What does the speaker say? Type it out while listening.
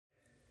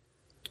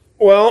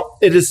Well,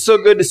 it is so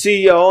good to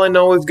see y'all. I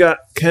know we've got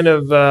kind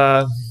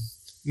of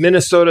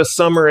Minnesota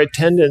summer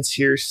attendance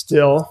here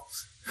still.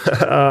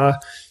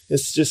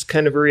 It's just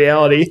kind of a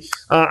reality.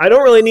 I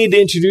don't really need to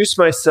introduce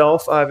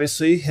myself,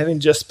 obviously, having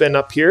just been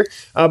up here,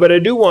 but I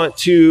do want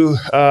to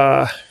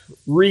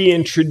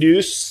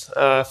reintroduce,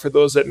 for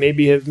those that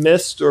maybe have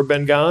missed or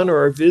been gone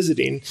or are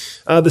visiting,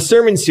 the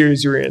sermon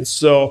series we're in.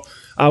 So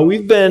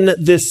we've been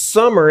this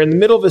summer in the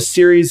middle of a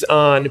series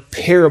on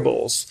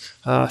parables,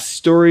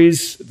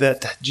 stories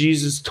that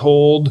Jesus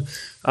told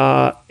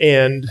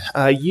and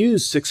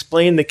used to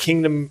explain the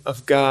kingdom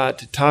of God,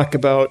 to talk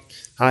about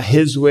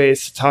his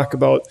ways, to talk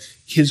about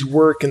his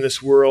work in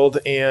this world.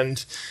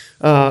 And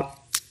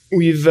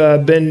we've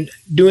been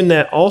doing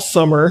that all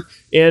summer.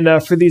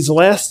 And for these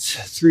last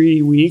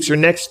 3 weeks, or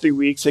next 3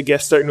 weeks, I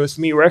guess, starting with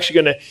me, we're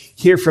actually going to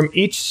hear from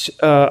each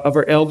of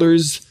our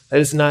elders that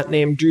is not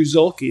named Drew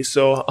Zolke.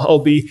 So I'll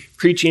be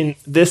preaching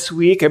this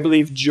week. I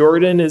believe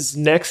Jordan is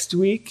next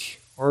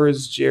week, or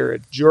is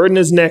Jared? Jordan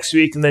is next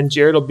week, and then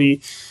Jared will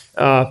be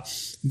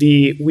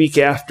the week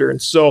after.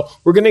 And so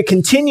we're going to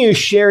continue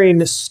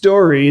sharing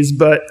stories,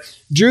 but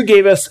Drew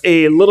gave us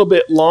a little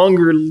bit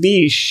longer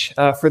leash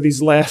for these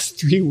last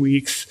 3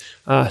 weeks,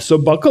 so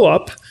buckle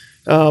up.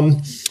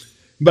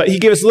 But he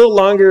gave us a little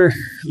longer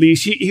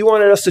leash. He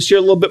wanted us to share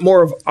a little bit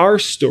more of our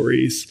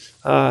stories,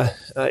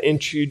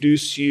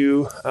 introduce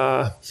you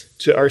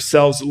to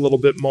ourselves a little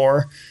bit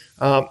more.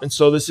 And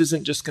so this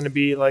isn't just going to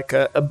be like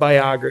a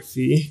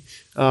biography.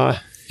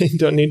 You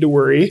don't need to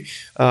worry.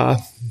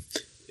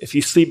 If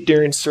you sleep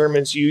during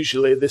sermons,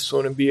 usually this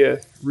one would be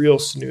a real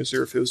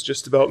snoozer if it was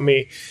just about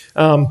me.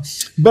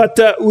 But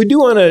we do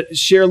want to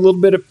share a little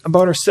bit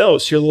about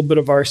ourselves, share a little bit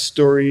of our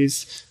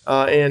stories.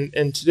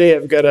 And today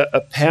I've got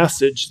a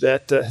passage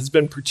that has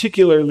been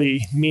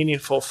particularly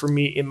meaningful for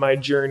me in my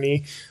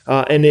journey.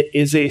 And it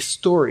is a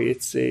story.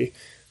 It's a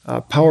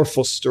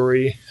powerful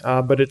story,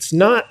 but it's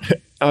not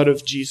out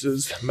of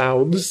Jesus'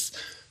 mouth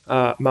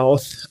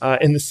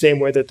in the same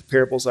way that the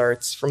parables are.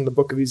 It's from the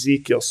book of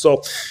Ezekiel.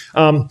 So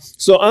I'm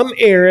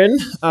Aaron.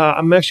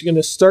 I'm actually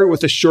going to start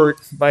with a short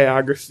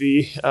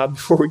biography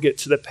before we get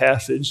to the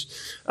passage.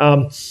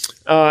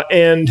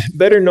 And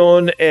better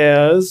known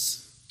as,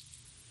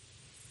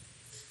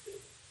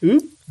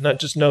 not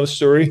just another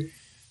story,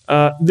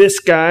 this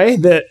guy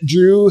that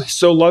Drew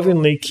so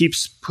lovingly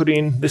keeps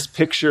putting this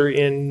picture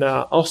in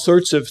all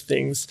sorts of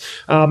things.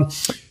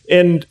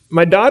 And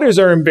my daughters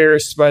are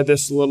embarrassed by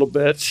this a little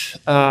bit.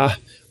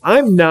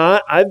 I'm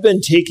not. I've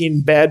been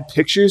taking bad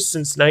pictures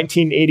since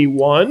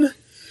 1981.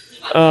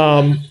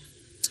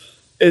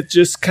 It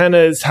just kind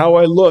of is how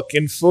I look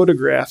in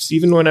photographs.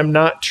 Even when I'm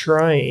not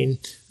trying,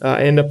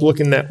 I end up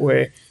looking that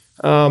way.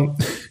 So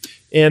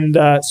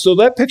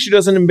that picture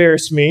doesn't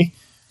embarrass me.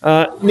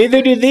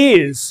 Neither do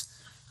these.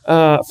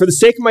 For the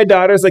sake of my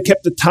daughters, I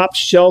kept the top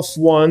shelf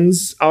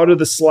ones out of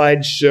the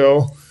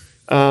slideshow.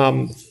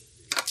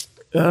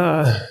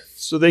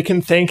 So they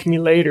can thank me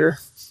later.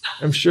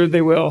 I'm sure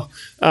they will.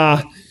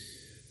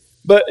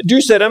 But Drew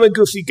said, I'm a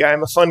goofy guy.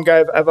 I'm a fun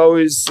guy. I've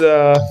always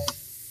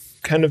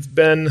kind of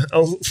been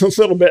a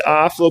little bit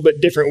off, a little bit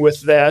different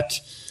with that.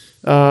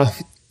 So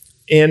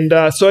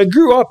I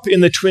grew up in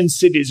the Twin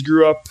Cities,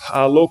 grew up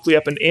locally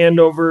up in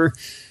Andover.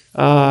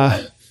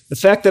 The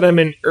fact that I'm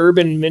in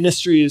urban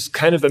ministry is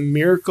kind of a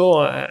miracle.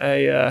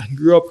 I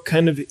grew up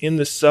kind of in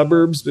the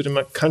suburbs, but I'm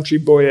a country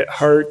boy at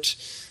heart.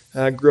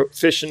 Grew up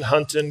fishing,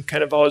 hunting,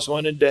 kind of always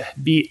wanted to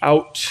be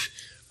out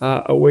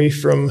away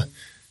from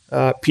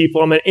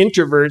people. I'm an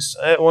introvert.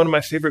 One of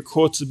my favorite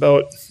quotes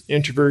about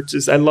introverts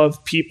is, I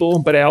love people,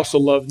 but I also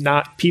love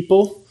not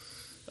people.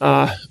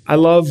 I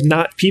love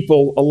not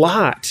people a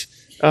lot,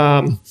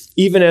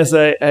 even as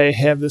I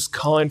have this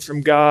calling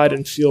from God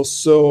and feel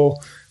so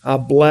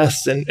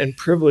blessed and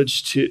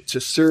privileged to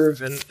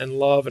serve and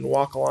love and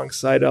walk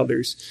alongside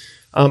others.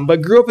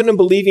 But grew up in a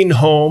believing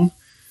home.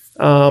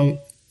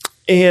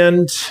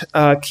 And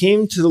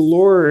came to the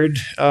Lord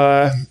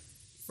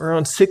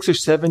around 6 or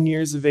 7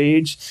 years of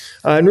age,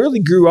 and really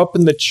grew up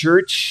in the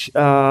church.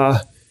 And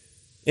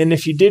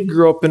if you did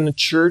grow up in the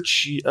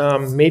church,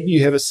 maybe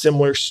you have a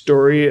similar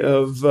story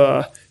of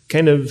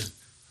kind of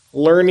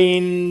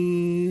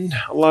learning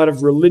a lot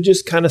of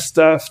religious kind of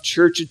stuff,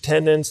 church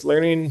attendance,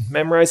 learning,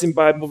 memorizing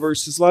Bible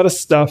verses, a lot of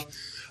stuff.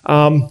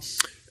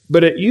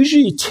 But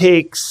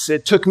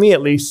it took me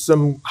at least,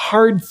 some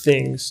hard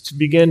things to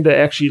begin to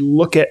actually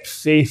look at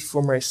faith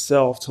for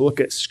myself, to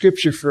look at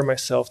Scripture for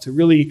myself, to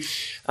really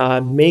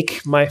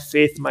make my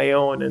faith my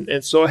own.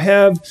 And so I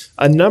have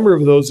a number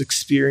of those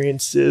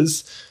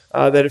experiences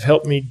that have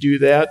helped me do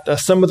that.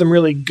 Some of them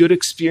really good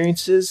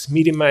experiences,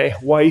 meeting my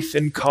wife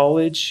in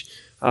college,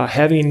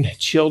 having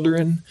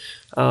children,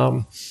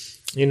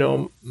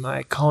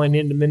 my calling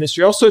into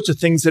ministry, all sorts of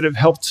things that have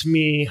helped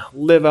me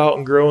live out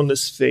and grow in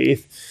this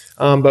faith.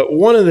 But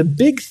one of the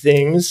big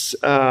things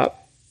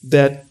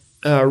that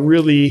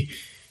really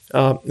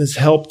has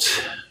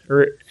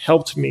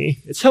helped me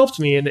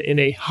in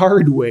a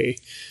hard way,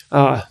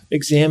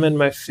 examine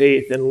my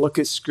faith and look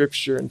at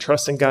Scripture and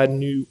trust in God in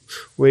new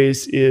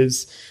ways,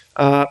 is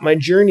my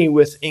journey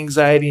with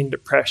anxiety and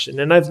depression.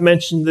 And I've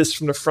mentioned this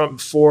from the front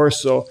before,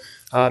 so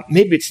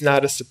maybe it's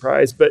not a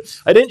surprise, but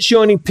I didn't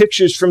show any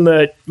pictures from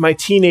my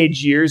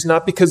teenage years,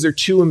 not because they're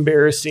too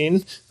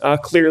embarrassing.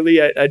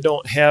 Clearly, I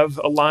don't have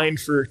a line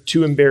for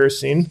too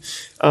embarrassing.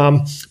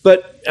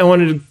 But I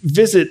wanted to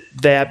visit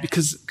that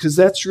because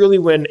that's really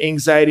when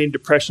anxiety and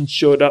depression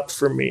showed up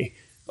for me.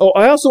 Oh,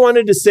 I also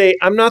wanted to say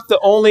I'm not the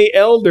only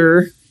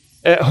elder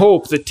at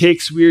Hope that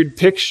takes weird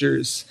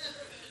pictures.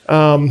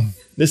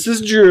 This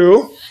is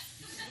Drew.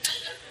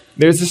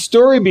 There's a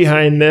story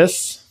behind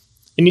this,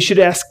 and you should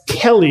ask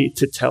Kelly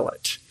to tell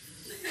it,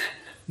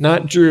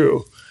 not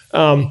Drew.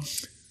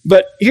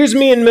 But here's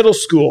me in middle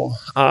school,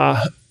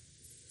 and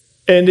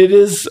it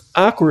is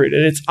awkward,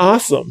 and it's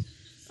awesome.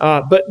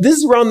 But this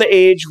is around the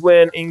age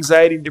when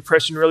anxiety and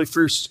depression really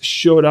first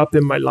showed up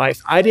in my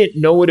life. I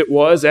didn't know what it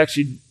was,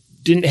 actually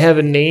didn't have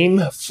a name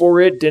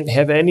for it, didn't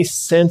have any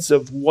sense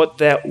of what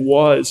that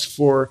was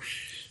for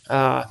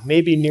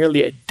maybe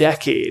nearly a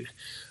decade.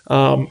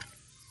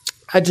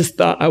 I just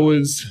thought I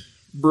was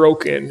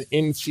broken,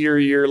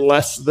 inferior,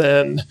 less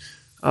than,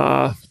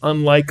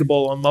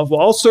 unlikable, unlovable,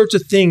 all sorts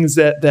of things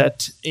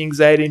that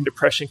anxiety and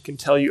depression can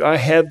tell you. I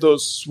had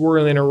those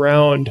swirling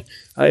around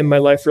in my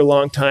life for a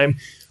long time.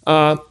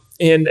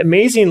 And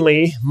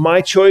amazingly,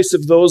 my choice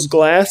of those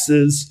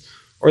glasses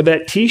or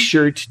that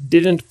t-shirt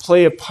didn't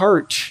play a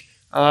part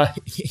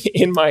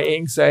in my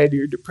anxiety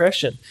or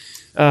depression.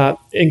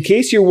 In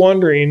case you're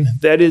wondering,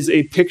 that is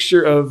a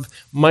picture of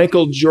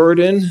Michael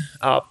Jordan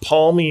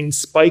palming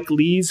Spike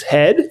Lee's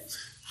head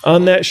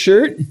on that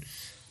shirt.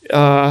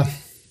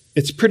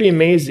 It's pretty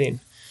amazing.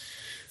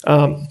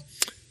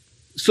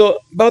 So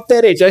about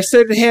that age, I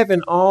started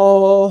having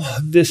all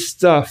this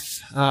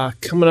stuff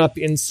coming up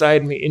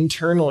inside me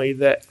internally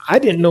that I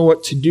didn't know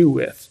what to do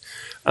with.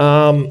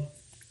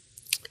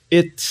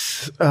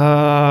 It's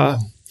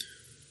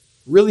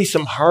really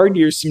some hard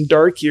years, some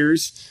dark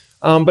years,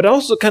 but I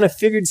also kind of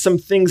figured some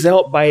things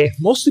out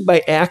mostly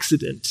by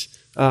accident,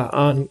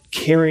 on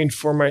caring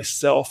for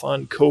myself,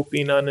 on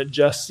coping, on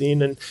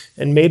adjusting,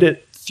 and made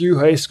it through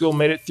high school,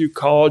 made it through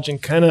college,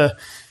 and kind of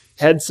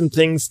had some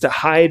things to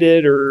hide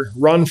it or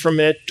run from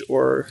it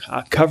or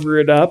cover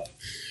it up.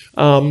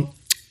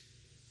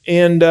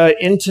 And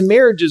into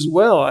marriage as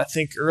well. I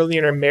think early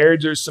in our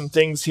marriage, there's some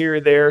things here or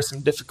there,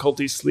 some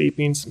difficulty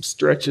sleeping, some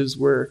stretches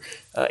where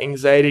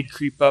anxiety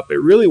creep up. It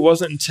really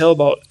wasn't until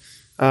about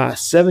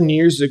 7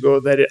 years ago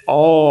that it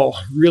all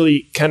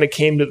really kind of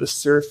came to the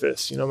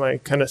surface. You know, my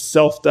kind of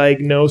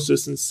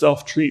self-diagnosis and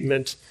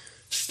self-treatment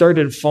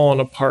started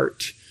falling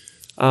apart.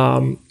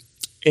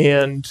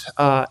 And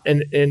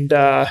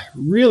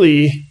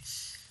really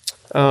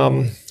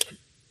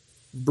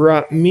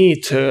brought me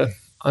to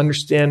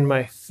understand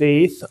my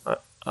faith,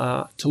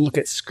 to look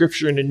at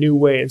Scripture in a new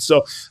way. And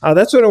so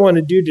that's what I want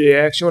to do today.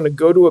 I actually want to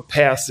go to a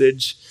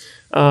passage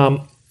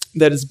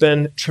that has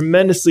been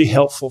tremendously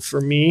helpful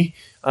for me.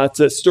 It's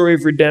a story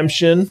of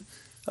redemption.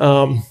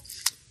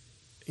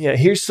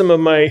 Here's some of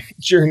my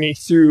journey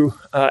through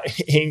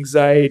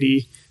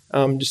anxiety,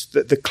 just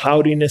the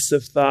cloudiness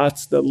of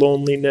thoughts, the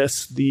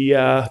loneliness, the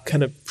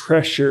kind of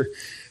pressure.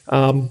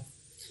 But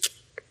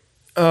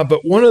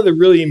one of the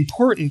really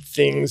important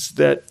things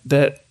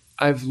that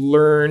I've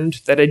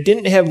learned that I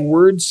didn't have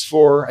words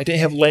for, I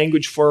didn't have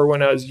language for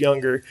when I was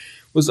younger,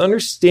 was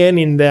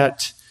understanding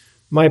that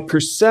my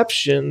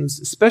perceptions,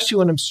 especially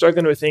when I'm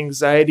struggling with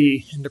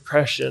anxiety and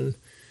depression,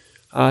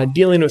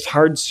 dealing with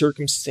hard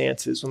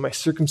circumstances, when my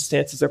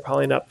circumstances are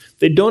piling up,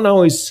 they don't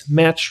always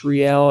match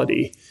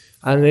reality.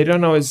 And they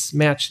don't always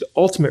match the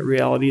ultimate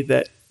reality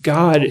that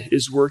God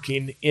is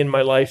working in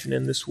my life and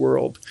in this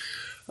world.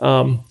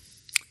 And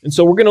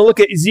so we're going to look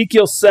at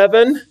Ezekiel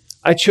 7.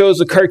 I chose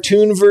a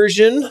cartoon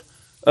version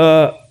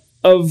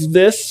of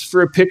this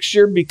for a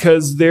picture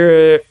because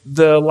a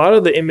lot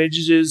of the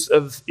images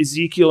of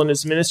Ezekiel and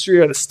his ministry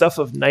are the stuff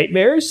of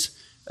nightmares.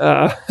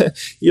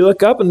 You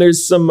look up and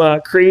there's some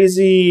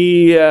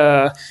crazy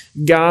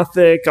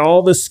gothic,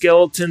 all the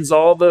skeletons,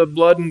 all the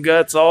blood and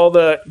guts, all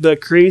the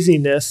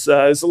craziness.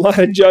 There's a lot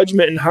of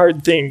judgment and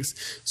hard things.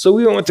 So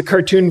we went with the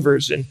cartoon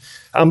version.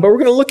 But we're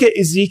going to look at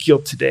Ezekiel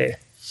today.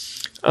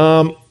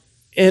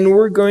 And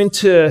we're going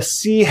to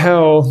see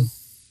how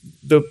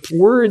the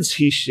words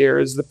he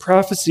shares, the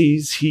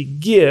prophecies he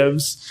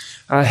gives,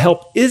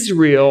 help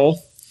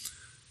Israel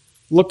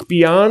look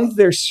beyond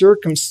their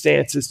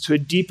circumstances to a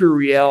deeper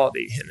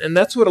reality. And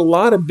that's what a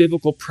lot of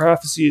biblical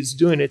prophecy is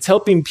doing. It's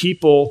helping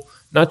people,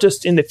 not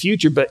just in the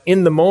future, but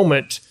in the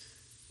moment,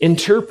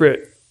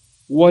 interpret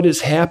what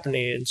is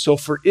happening. And so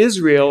for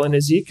Israel in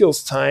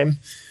Ezekiel's time,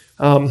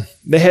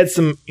 they had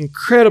some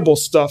incredible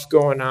stuff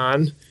going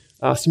on,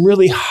 some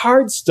really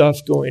hard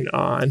stuff going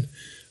on.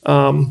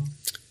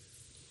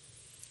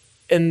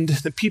 And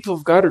the people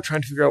of God are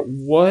trying to figure out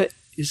what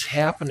is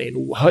happening.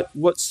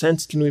 What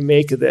sense can we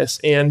make of this?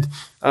 And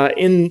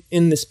in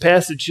this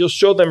passage, he'll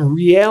show them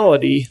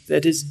reality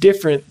that is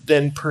different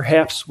than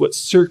perhaps what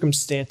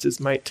circumstances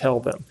might tell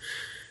them.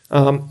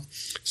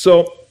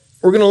 So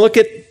we're going to look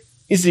at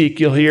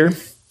Ezekiel here,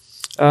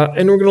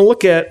 and we're going to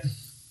look at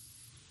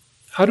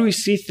how do we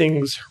see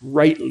things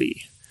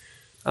rightly?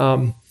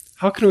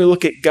 How can we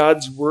look at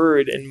God's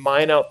word and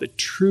mine out the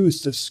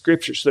truth of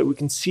Scripture so that we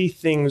can see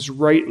things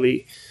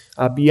rightly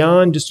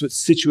beyond just what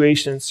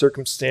situation and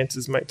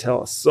circumstances might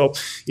tell us? So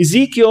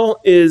Ezekiel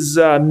is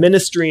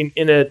ministering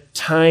in a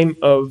time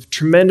of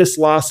tremendous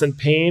loss and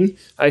pain.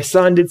 I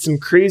saw and did some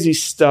crazy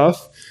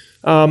stuff.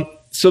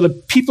 So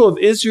the people of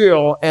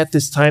Israel at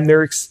this time,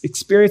 they're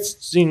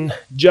experiencing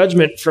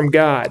judgment from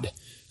God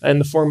in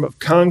the form of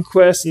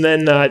conquest and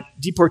then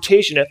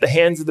deportation at the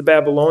hands of the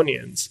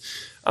Babylonians.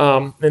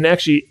 And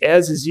actually,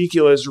 as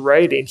Ezekiel is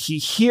writing, he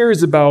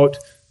hears about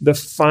the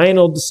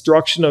final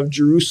destruction of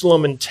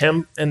Jerusalem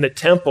and the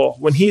temple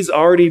when he's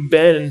already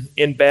been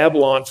in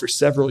Babylon for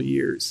several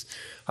years.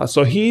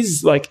 So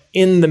he's like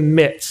in the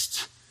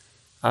midst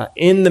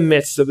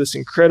of this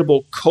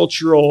incredible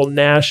cultural,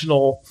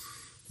 national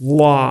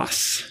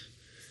loss.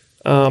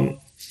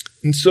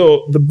 And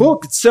so the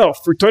book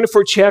itself, for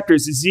 24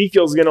 chapters,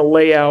 Ezekiel is going to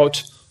lay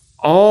out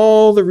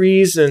all the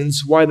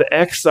reasons why the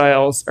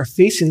exiles are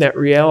facing that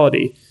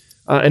reality.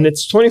 And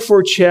it's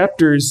 24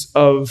 chapters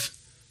of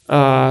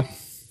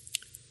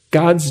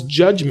God's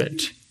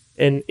judgment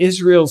and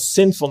Israel's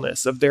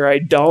sinfulness, of their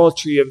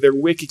idolatry, of their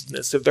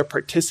wickedness, of their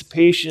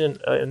participation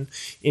in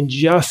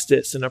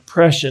injustice and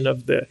oppression,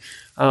 of the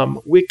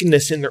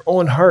wickedness in their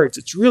own hearts.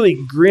 It's really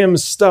grim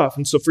stuff.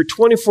 And so for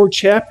 24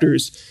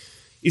 chapters,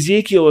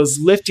 Ezekiel is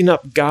lifting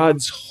up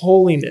God's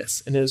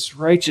holiness and his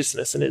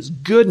righteousness and his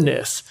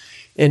goodness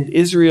and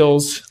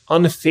Israel's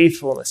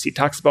unfaithfulness. He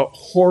talks about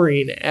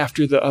whoring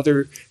after the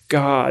other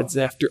gods,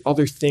 after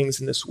other things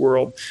in this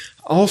world,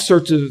 all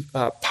sorts of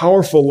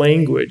powerful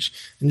language,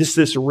 and just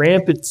this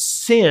rampant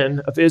sin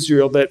of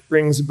Israel that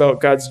brings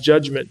about God's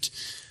judgment.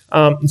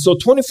 And so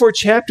 24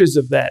 chapters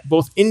of that,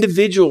 both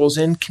individuals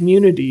and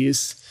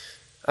communities,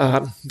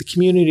 the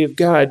community of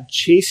God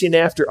chasing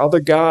after other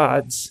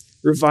gods,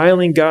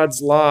 reviling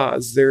God's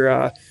laws.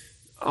 They're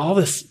all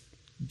this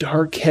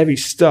dark, heavy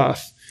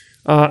stuff.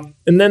 And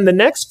then the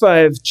next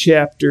next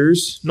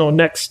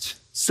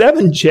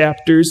 7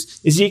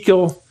 chapters,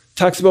 Ezekiel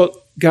talks about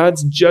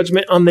God's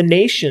judgment on the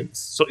nations.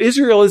 So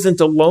Israel isn't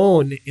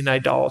alone in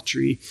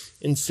idolatry,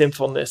 in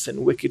sinfulness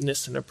and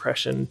wickedness and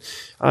oppression.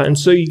 And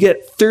so you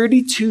get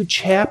 32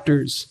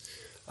 chapters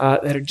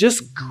that are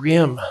just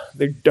grim.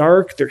 They're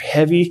dark, they're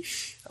heavy,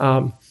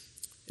 and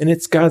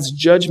it's God's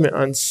judgment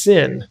on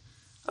sin.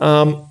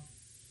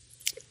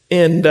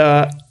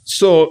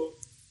 So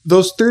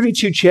those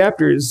 32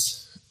 chapters,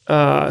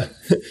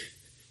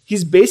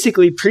 he's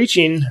basically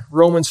preaching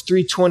Romans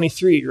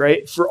 3:23,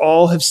 right? For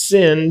all have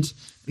sinned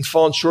and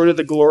fallen short of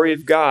the glory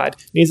of God.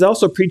 And he's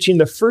also preaching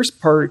the first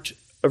part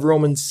of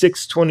Romans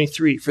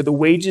 6:23, for the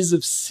wages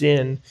of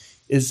sin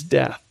is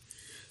death.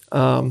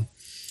 And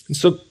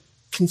so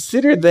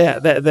consider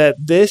that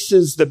this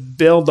is the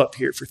buildup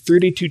here for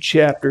 32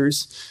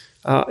 chapters.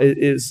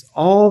 Is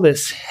all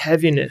this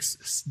heaviness,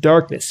 this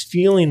darkness,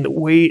 feeling the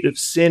weight of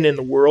sin in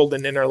the world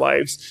and in our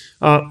lives.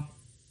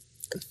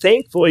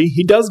 Thankfully,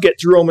 he does get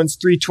to Romans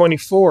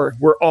 3:24,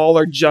 where all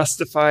are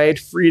justified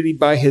freely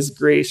by his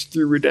grace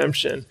through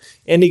redemption.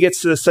 And he gets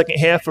to the second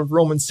half of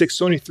Romans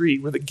 6:23,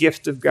 where the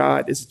gift of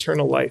God is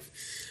eternal life.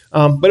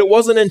 But it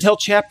wasn't until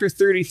chapter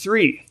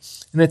 33,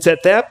 and it's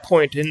at that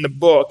point in the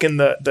book, in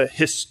the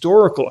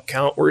historical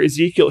account, where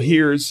Ezekiel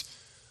hears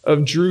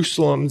of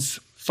Jerusalem's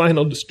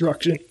final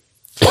destruction.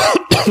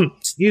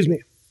 Excuse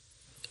me.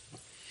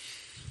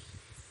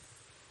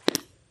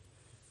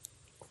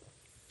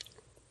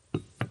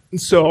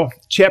 And so,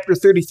 chapter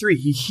 33,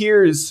 he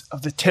hears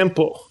of the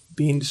temple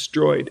being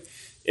destroyed.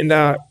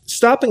 And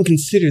stop and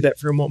consider that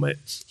for a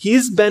moment.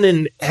 He's been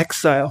in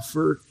exile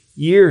for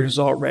years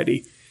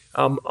already.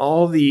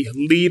 All the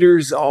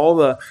leaders, all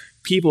the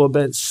people have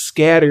been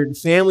scattered,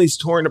 families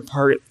torn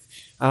apart.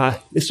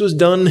 This was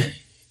done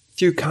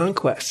through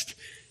conquest.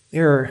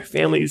 There are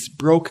families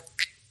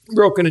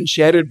broken and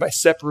shattered by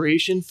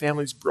separation,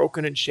 families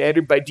broken and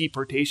shattered by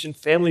deportation,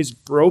 families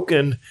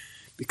broken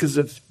because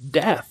of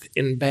death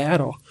in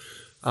battle.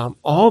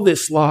 All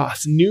this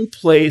loss, new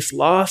place,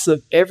 loss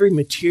of every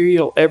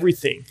material,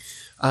 everything.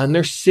 And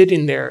they're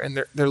sitting there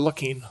and they're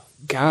looking,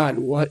 God,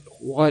 what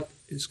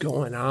is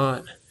going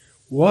on?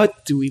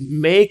 What do we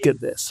make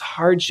of this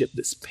hardship,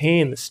 this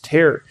pain, this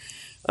terror?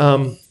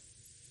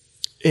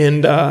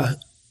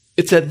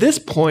 It's at this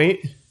point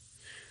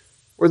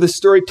where the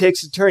story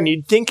takes a turn.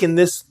 You'd think in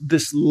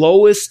this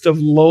lowest of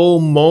low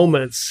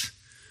moments,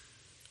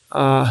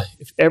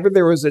 if ever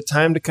there was a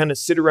time to kind of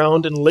sit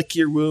around and lick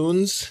your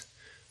wounds,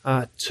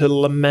 to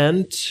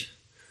lament,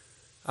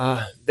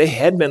 they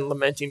had been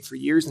lamenting for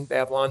years in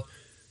Babylon.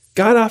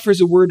 God offers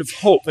a word of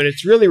hope, and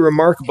it's really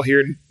remarkable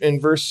here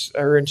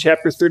in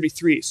chapter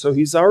 33. So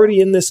he's already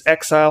in this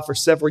exile for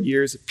several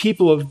years.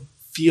 People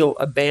feel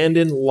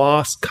abandoned,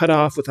 lost, cut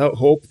off, without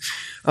hope.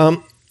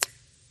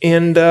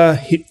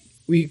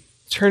 We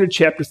turn to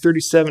chapter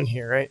 37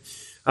 here, right?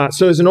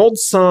 So there's an old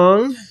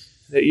song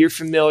that you're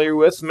familiar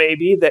with,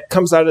 maybe, that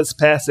comes out of this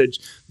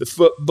passage. The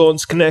foot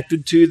bone's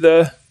connected to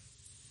the...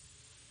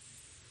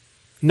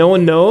 No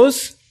one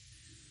knows?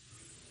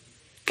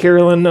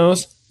 Carolyn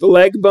knows? the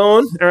leg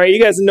bone. All right,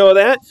 you guys know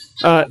that.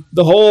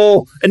 The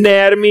whole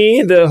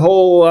anatomy, the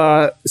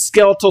whole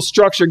skeletal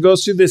structure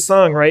goes through this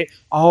song, right?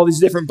 All these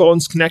different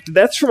bones connected.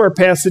 That's from our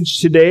passage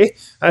today.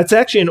 It's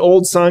actually an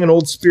old song, an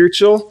old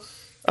spiritual.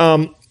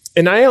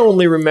 And I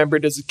only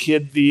remembered as a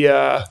kid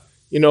the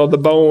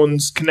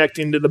bones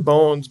connecting to the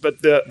bones.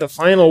 But the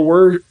final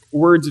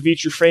words of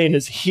each refrain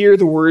is, hear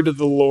the word of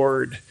the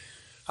Lord.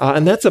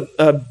 And that's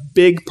a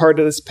big part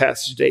of this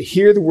passage today.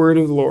 Hear the word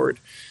of the Lord.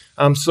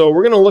 So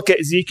we're going to look at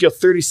Ezekiel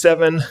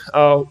 37,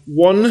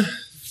 1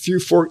 through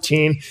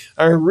 14.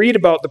 I read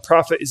about the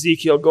prophet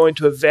Ezekiel going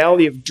to a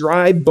valley of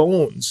dry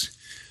bones.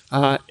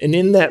 And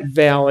in that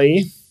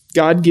valley,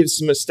 God gives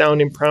some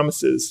astounding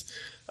promises.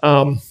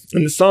 And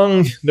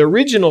the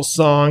original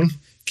song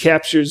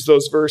captures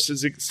those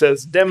verses. It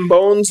says, them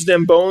bones,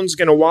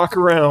 going to walk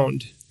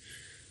around.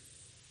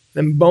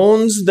 Them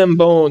bones are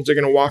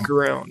going to walk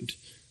around.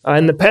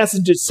 In the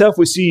passage itself,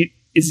 we see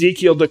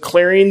Ezekiel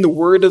declaring the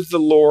word of the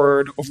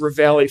Lord over a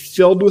valley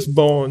filled with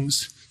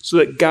bones so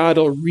that God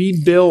will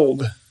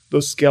rebuild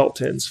those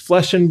skeletons,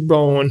 flesh and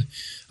bone,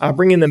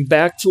 bringing them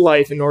back to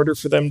life in order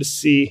for them to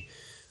see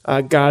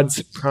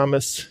God's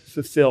promise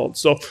fulfilled.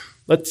 So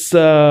let's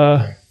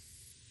look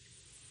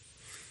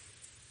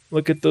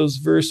at those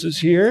verses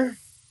here.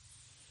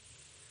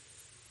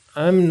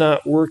 I'm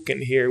not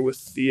working here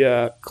with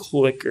the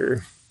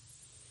clicker.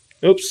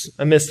 Oops,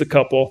 I missed a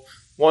couple.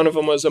 One of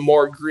them was a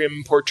more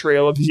grim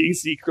portrayal of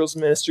Ezekiel's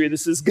ministry.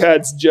 This is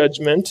God's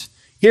judgment.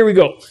 Here we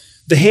go.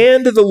 The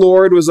hand of the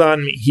Lord was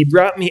on me. He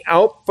brought me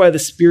out by the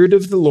Spirit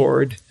of the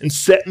Lord and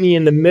set me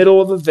in the middle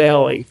of a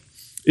valley.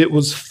 It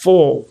was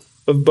full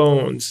of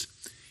bones.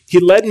 He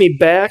led me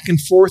back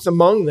and forth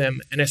among them,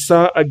 and I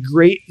saw a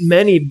great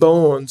many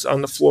bones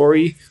on the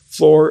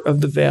floor of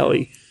the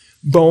valley,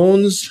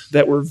 bones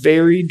that were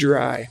very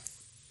dry.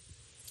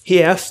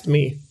 He asked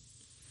me,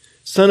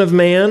 Son of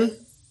man,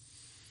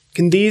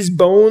 can these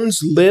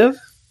bones live?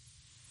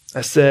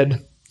 I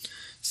said,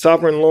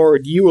 Sovereign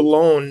Lord, you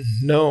alone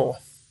know.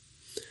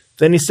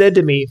 Then he said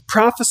to me,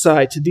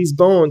 Prophesy to these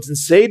bones and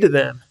say to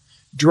them,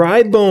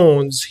 Dry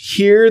bones,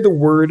 hear the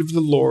word of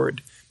the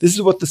Lord. This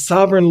is what the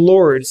sovereign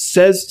Lord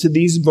says to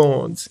these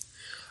bones.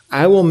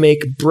 I will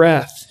make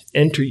breath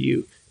enter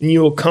you, and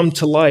you will come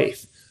to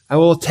life. I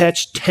will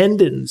attach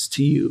tendons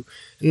to you,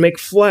 and make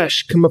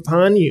flesh come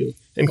upon you,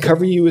 and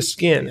cover you with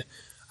skin.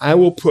 I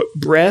will put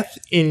breath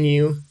in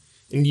you,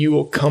 and you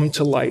will come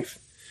to life.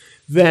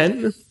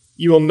 Then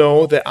you will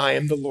know that I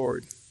am the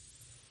Lord.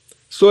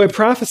 So I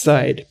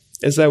prophesied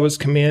as I was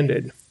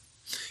commanded.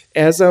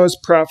 As I was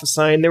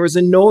prophesying, there was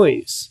a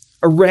noise,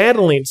 a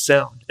rattling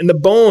sound, and the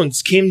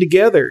bones came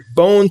together,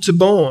 bone to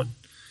bone.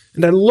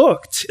 And I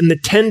looked, and the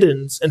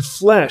tendons and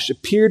flesh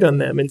appeared on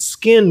them, and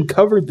skin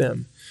covered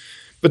them,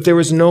 but there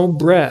was no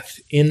breath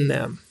in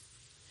them.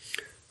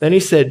 Then he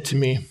said to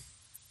me,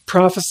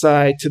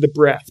 Prophesy to the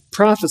breath.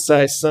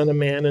 Prophesy, Son of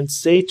Man, and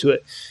say to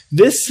it,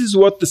 This is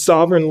what the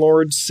sovereign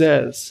Lord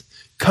says.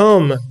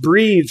 Come,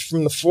 breathe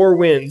from the four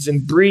winds,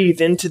 and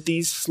breathe into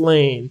these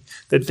slain,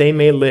 that they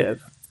may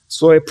live.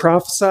 So I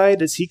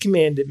prophesied as he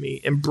commanded me,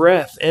 and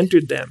breath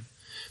entered them.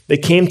 They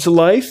came to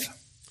life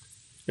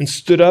and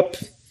stood up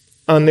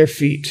on their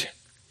feet,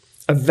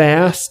 a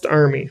vast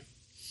army.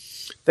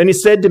 Then he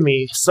said to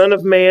me, Son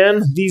of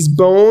man, these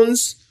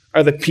bones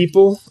are the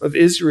people of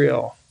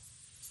Israel.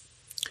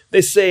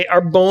 They say,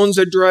 Our bones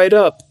are dried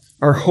up,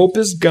 our hope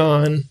is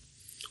gone,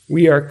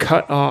 we are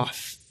cut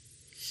off.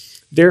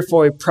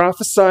 Therefore I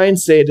prophesy and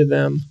say to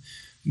them,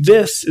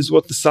 This is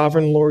what the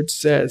sovereign Lord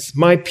says,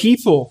 My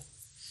people,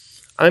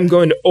 I'm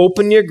going to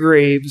open your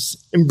graves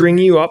and bring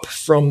you up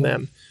from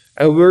them.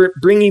 I will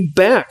bring you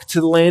back to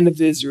the land of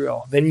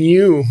Israel. Then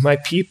you, my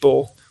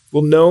people,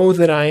 will know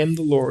that I am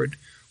the Lord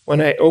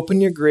when I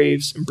open your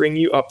graves and bring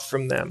you up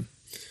from them.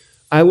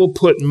 I will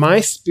put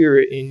my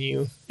spirit in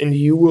you, and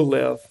you will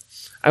live.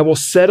 I will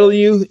settle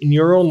you in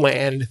your own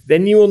land.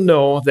 Then you will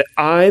know that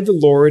I, the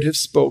Lord, have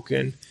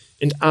spoken,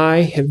 and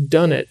I have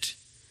done it,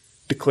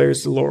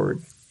 declares the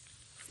Lord.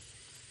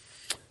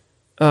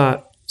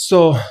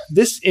 So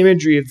this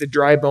imagery of the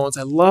dry bones,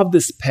 I love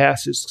this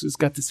passage because it's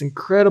got this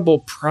incredible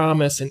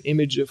promise and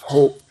image of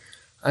hope.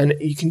 And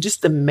you can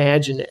just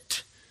imagine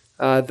it.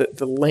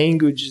 The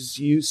language is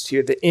used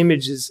here. The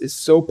image is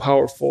so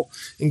powerful.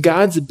 And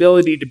God's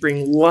ability to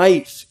bring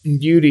life and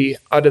beauty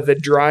out of the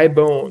dry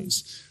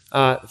bones.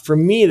 For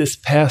me, this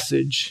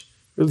passage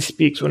really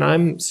speaks when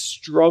I'm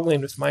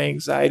struggling with my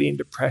anxiety and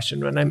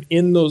depression, when I'm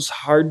in those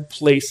hard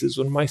places,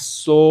 when my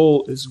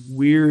soul is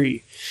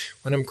weary,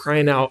 when I'm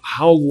crying out,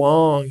 How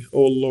long,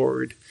 O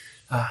Lord?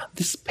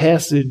 This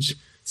passage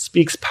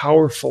speaks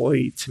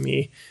powerfully to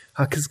me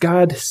because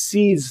God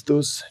sees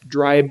those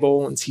dry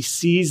bones. He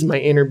sees my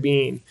inner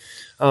being.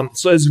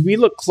 So as we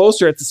look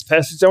closer at this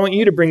passage, I want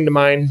you to bring to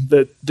mind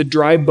the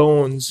dry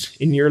bones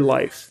in your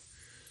life.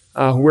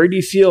 Where do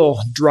you feel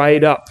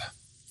dried up,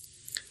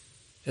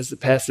 as the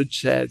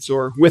passage says,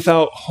 or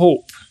without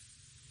hope,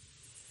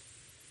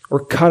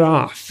 or cut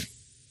off?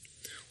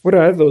 What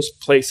are those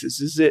places?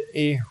 Is it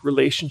a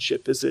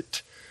relationship? Is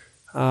it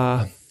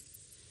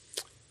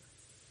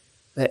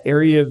that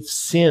area of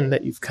sin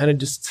that you've kind of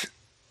just,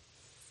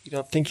 you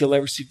don't think you'll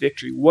ever see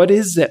victory? What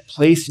is that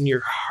place in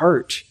your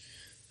heart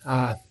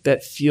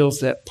that feels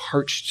that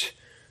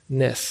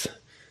parchedness?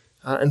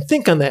 And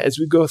think on that as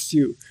we go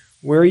through.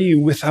 Where are you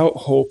without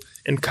hope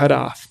and cut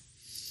off?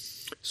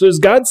 So as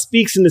God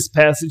speaks in this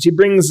passage, he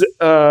brings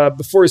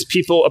before his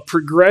people a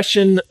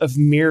progression of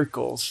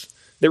miracles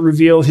that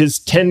reveal his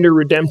tender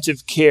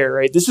redemptive care,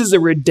 right? This is a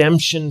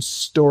redemption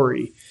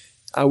story.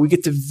 We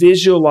get to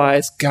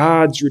visualize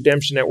God's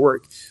redemption at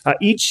work.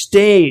 Each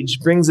stage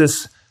brings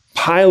this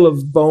pile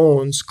of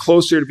bones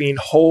closer to being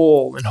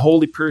whole and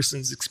holy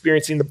persons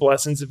experiencing the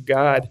blessings of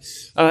God.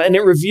 And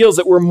it reveals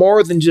that we're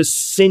more than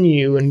just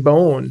sinew and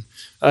bone.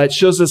 It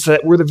shows us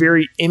that we're the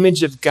very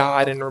image of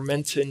God and we're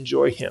meant to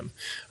enjoy him.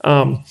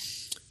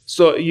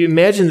 So you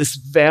imagine this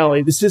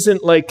valley. This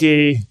isn't like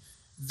a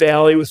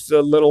valley with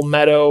the little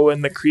meadow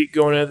and the creek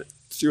going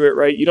through it,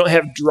 right? You don't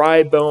have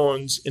dry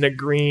bones in a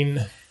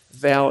green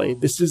valley.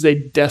 This is a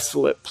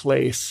desolate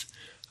place.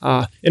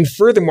 And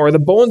furthermore, the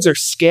bones are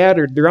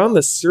scattered. They're on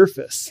the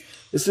surface.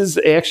 This is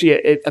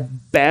actually a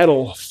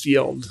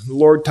battlefield. The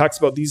Lord talks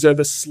about these are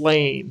the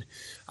slain.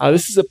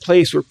 This is a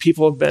place where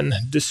people have been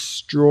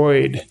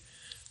destroyed.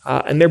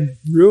 And their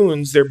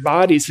ruins, their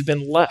bodies have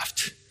been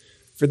left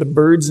for the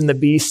birds and the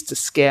beasts to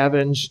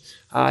scavenge,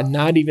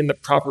 not even the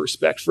proper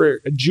respect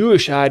for a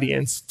Jewish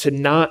audience to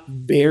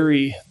not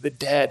bury the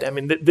dead. I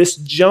mean, this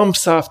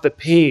jumps off the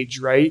page,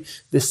 right?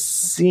 This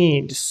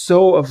scene, just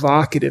so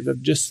evocative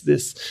of just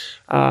this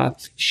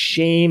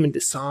shame and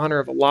dishonor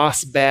of a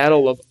lost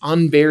battle, of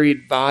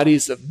unburied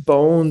bodies, of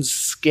bones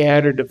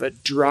scattered, of a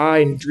dry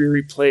and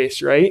dreary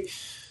place, right?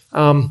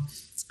 And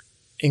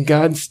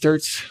God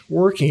starts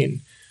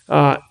working.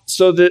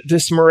 So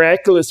this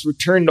miraculous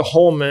return to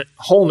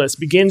wholeness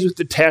begins with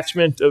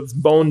detachment of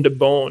bone to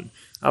bone.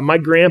 My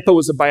grandpa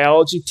was a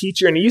biology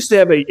teacher, and he used to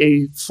have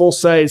a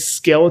full-size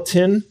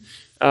skeleton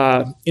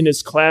in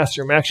his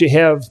classroom. I actually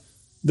have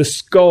the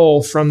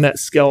skull from that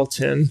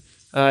skeleton.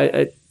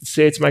 I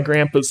say it's my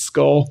grandpa's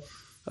skull,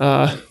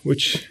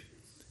 which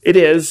it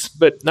is,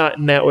 but not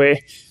in that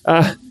way.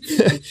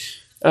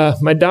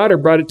 My daughter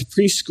brought it to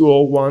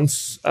preschool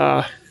once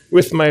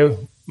with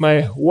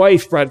my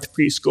wife brought it to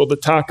preschool to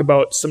talk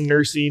about some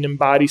nursing and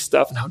body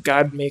stuff and how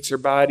God makes her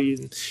body.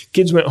 And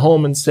kids went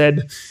home and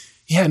said,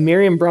 yeah,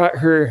 Miriam brought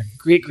her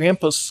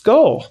great-grandpa's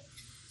skull,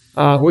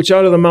 which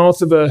out of the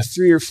mouth of a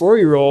 3 or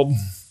 4-year-old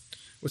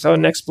without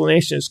an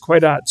explanation is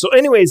quite odd. So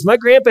anyways, my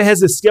grandpa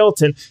has a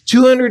skeleton,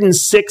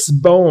 206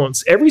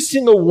 bones. Every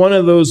single one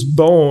of those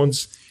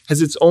bones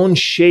has its own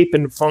shape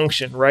and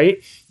function, right?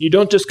 You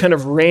don't just kind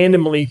of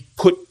randomly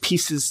put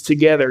pieces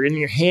together. In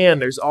your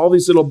hand, there's all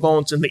these little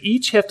bones, and they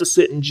each have to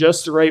sit in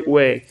just the right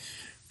way,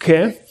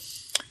 okay?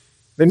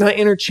 They're not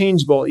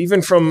interchangeable.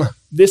 Even from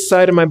this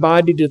side of my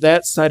body to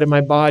that side of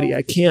my body,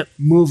 I can't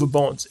move a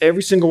bones.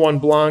 Every single one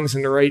belongs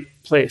in the right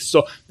place.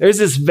 So there's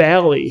this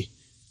valley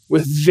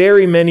with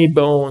very many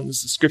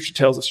bones, the scripture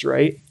tells us,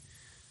 right?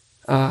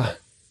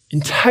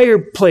 Entire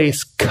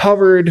place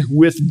covered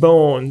with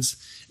bones.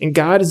 And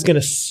God is going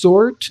to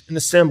sort and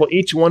assemble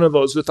each one of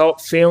those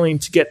without failing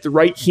to get the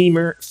right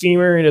femur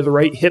into the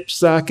right hip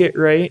socket,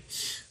 right?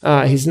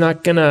 He's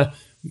not going to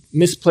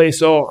misplace,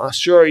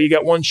 sure, you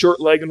got one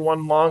short leg and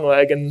one long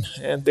leg, and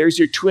there's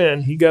your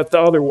twin. He got the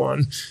other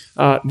one.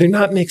 They're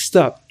not mixed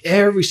up.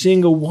 Every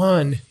single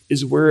one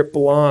is where it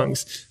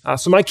belongs.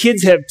 So my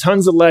kids have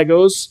tons of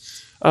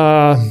Legos,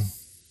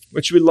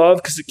 which we love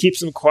because it keeps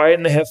them quiet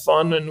and they have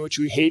fun, and which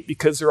we hate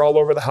because they're all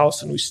over the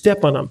house and we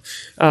step on them.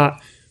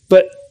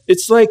 But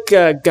it's like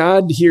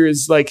God here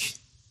is like,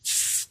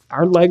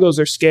 our Legos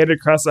are scattered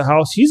across the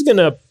house. He's going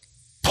to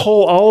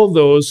pull all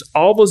those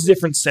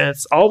different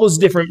sets, all those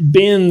different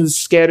bins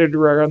scattered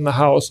around the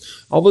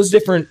house, all those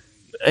different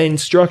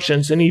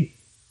instructions, and he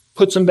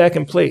puts them back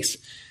in place.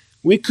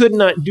 We could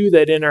not do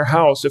that in our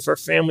house if our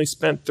family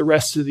spent the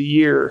rest of the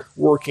year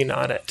working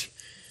on it.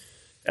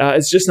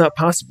 It's just not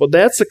possible.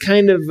 That's a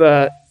kind of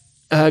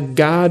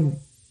God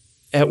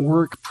at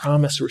work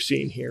promise we're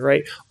seeing here,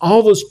 right?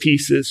 All those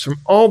pieces from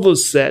all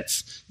those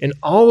sets in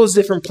all those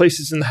different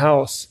places in the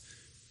house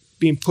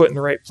being put in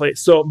the right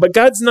place. But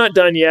God's not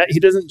done yet.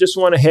 He doesn't just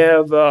want to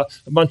have a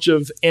bunch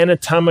of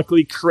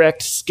anatomically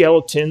correct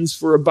skeletons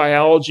for a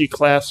biology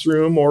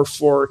classroom or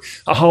for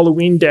a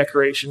Halloween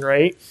decoration,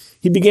 right?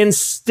 He begins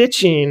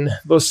stitching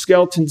those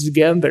skeletons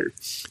together,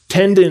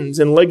 tendons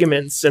and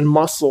ligaments and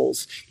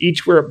muscles,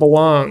 each where it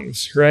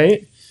belongs,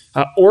 right?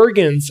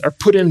 Organs are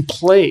put in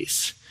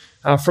place.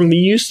 From the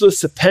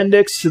useless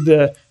appendix to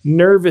the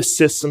nervous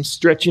system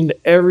stretching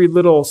to every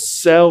little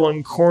cell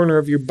and corner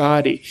of your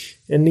body.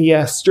 And he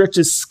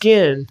stretches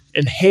skin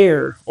and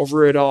hair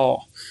over it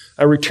all,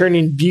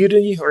 returning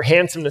beauty or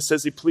handsomeness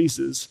as he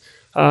pleases.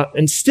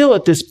 And still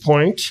at this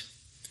point,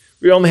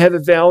 we only have a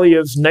valley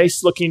of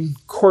nice-looking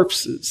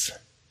corpses.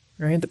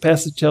 Right? The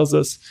passage tells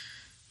us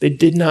they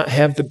did not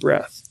have the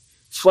breath.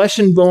 Flesh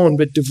and bone,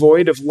 but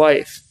devoid of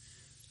life.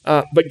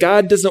 But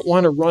God doesn't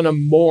want to run a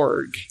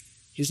morgue.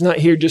 He's not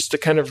here just to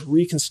kind of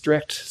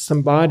reconstruct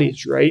some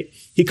bodies, right?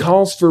 He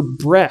calls for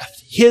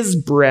breath, his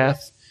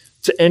breath,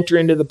 to enter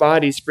into the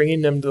bodies,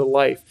 bringing them to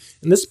life.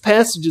 And this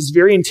passage is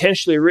very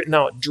intentionally written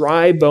out.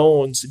 Dry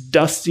bones,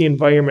 dusty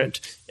environment,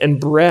 and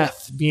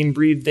breath being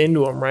breathed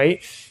into them,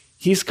 right?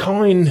 He's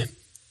calling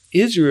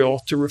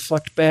Israel to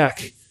reflect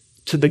back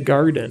to the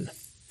garden.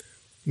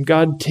 And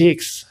God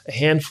takes a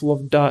handful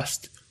of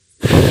dust,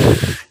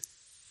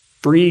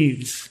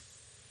 breathes,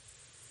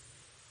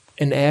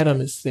 and Adam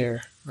is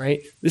there,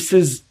 right? This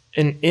is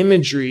an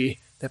imagery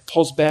that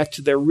pulls back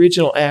to the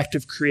original act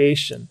of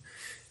creation.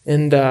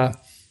 And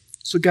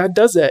so God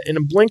does that. In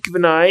a blink of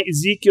an eye,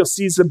 Ezekiel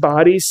sees the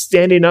bodies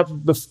standing up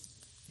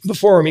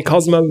before him. He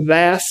calls them a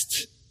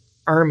vast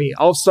army.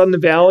 All of a sudden, the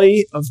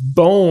valley of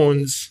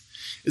bones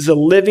is a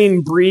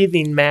living,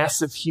 breathing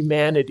mass of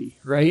humanity,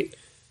 right?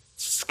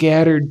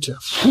 Scattered to...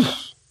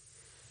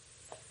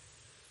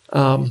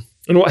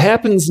 And what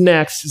happens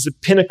next is the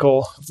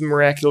pinnacle of the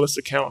miraculous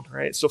account,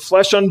 right? So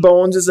flesh on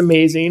bones is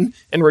amazing,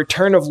 and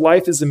return of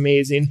life is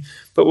amazing.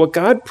 But what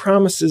God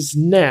promises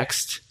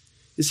next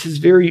is his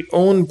very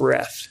own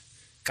breath.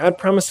 God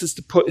promises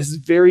to put his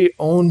very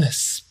own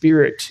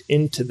spirit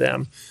into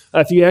them.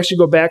 If you actually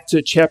go back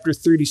to chapter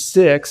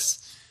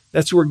 36,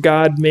 that's where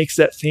God makes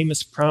that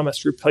famous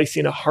promise,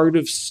 replacing a heart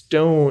of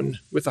stone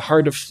with a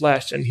heart of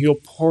flesh, and he'll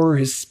pour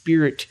his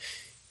spirit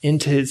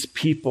into his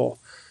people.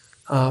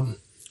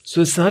 So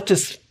it's not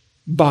just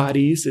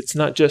bodies, it's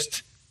not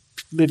just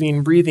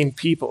living, breathing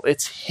people.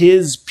 It's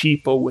his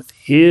people with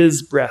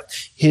his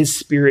breath, his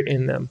spirit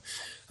in them.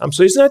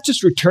 So he's not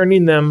just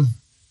returning them,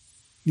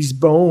 these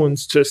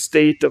bones, to a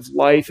state of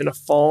life in a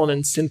fallen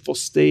and sinful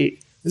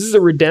state. This is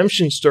a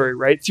redemption story,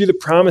 right? Through the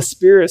promised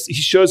spirit, he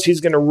shows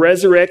he's going to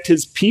resurrect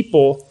his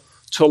people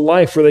to a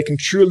life where they can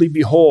truly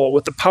be whole.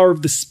 With the power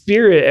of the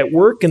Spirit at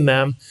work in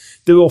them,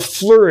 they will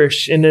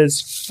flourish in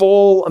as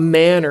full a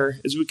manner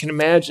as we can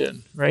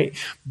imagine, right?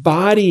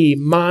 Body,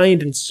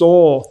 mind, and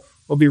soul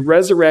will be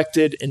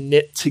resurrected and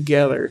knit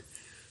together.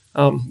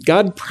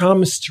 God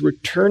promised to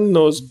return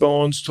those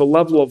bones to a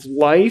level of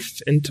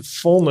life and to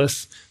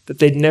fullness that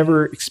they'd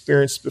never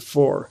experienced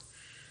before.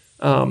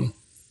 And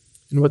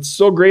what's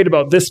so great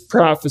about this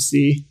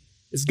prophecy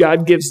is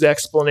God gives the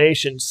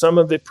explanation. Some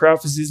of the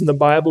prophecies in the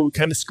Bible we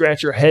kind of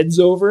scratch our heads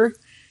over.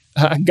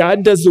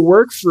 God does the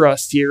work for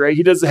us here, right?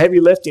 He does the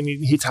heavy lifting.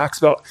 He talks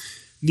about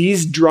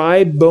these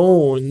dry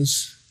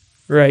bones,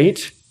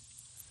 right,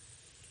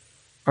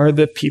 are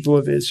the people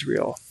of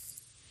Israel.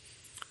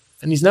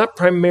 And he's not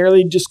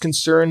primarily just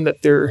concerned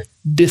that they're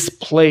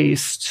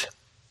displaced.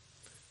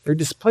 They're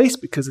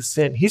displaced because of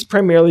sin. He's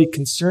primarily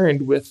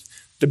concerned with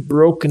the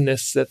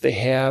brokenness that they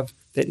have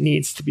that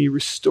needs to be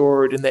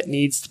restored and that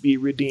needs to be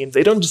redeemed.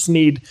 They don't just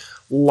need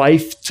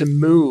life to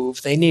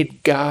move. They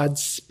need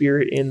God's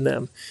Spirit in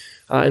them.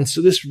 And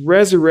so this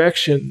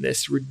resurrection,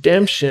 this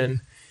redemption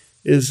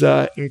is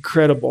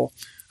incredible.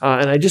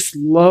 And I just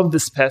love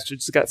this passage.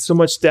 It's got so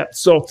much depth.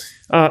 So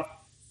at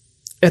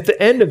the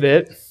end of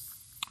it,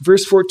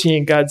 verse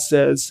 14, God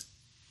says,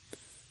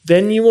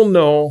 "Then you will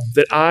know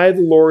that I,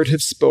 the Lord,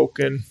 have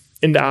spoken,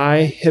 and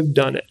I have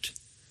done it."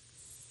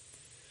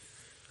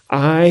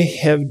 I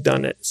have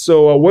done it.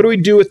 So what do we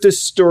do with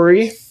this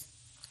story?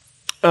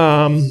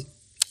 For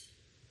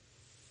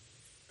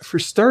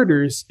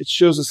starters, it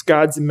shows us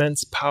God's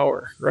immense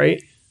power,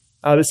 right?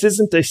 This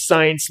isn't a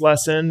science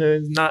lesson.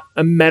 It's not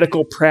a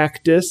medical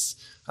practice.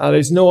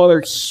 There's no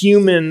other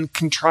human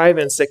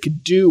contrivance that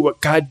could do what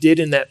God did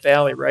in that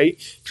valley, right?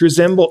 To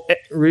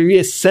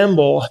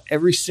reassemble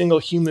every single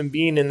human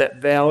being in that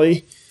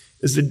valley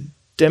is a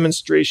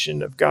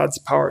demonstration of God's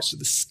power. So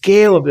the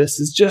scale of this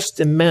is just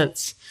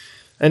immense.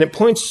 And it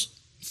points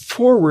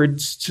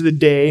forwards to the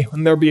day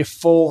when there'll be a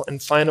full and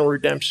final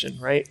redemption,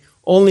 right?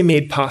 Only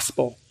made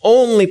possible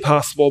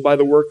by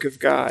the work of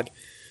God.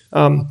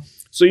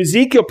 So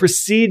Ezekiel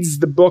precedes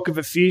the book of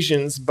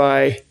Ephesians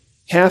by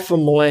half a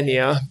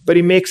millennia, but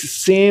he makes the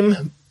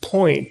same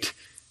point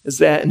as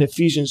that in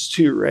Ephesians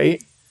 2,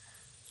 right?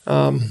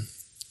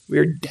 We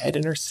are dead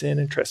in our sin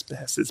and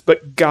trespasses,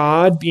 but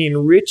God, being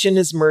rich in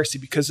his mercy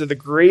because of the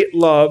great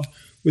love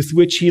with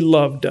which he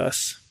loved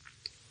us,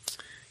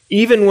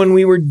 even when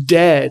we were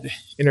dead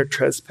in our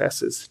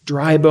trespasses,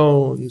 dry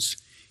bones,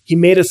 he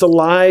made us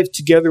alive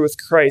together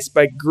with Christ.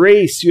 By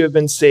grace you have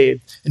been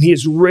saved, and he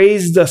has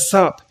raised us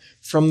up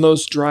from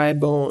those dry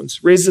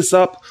bones, raised us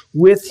up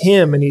with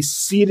him, and he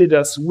seated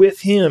us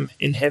with him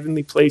in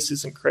heavenly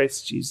places in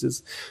Christ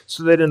Jesus,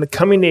 so that in the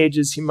coming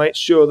ages he might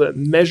show the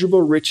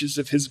immeasurable riches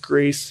of his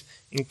grace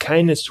and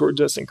kindness towards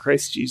us in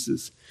Christ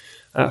Jesus.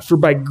 For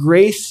by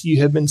grace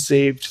you have been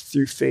saved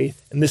through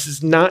faith, and this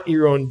is not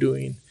your own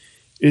doing.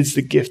 It is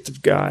the gift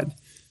of God.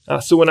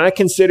 So when I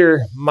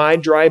consider my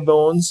dry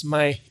bones,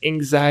 my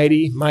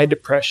anxiety, my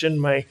depression,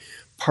 my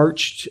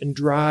parched and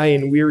dry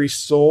and weary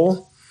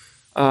soul,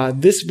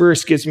 this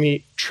verse gives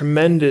me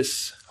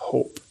tremendous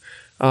hope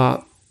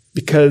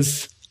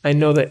because I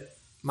know that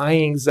my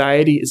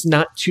anxiety is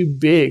not too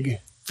big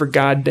for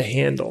God to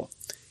handle.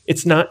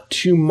 It's not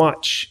too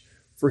much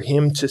for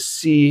him to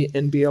see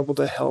and be able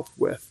to help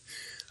with.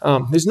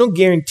 There's no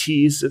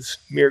guarantees of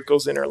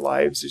miracles in our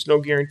lives. There's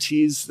no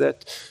guarantees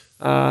that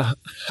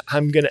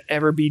I'm going to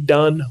ever be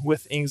done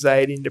with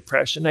anxiety and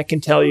depression. I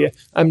can tell you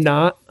I'm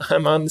not.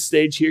 I'm on the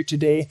stage here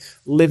today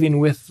living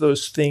with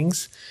those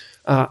things.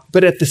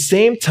 But at the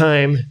same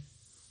time,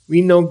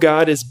 we know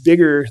God is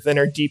bigger than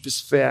our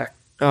deepest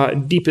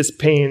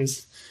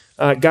pains.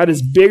 God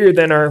is bigger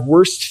than our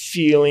worst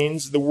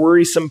feelings, the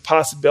worrisome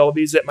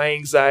possibilities that my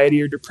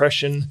anxiety or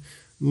depression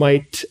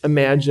might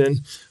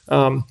imagine.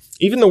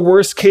 Even the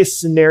worst case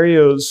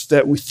scenarios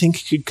that we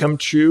think could come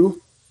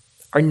true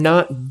are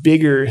not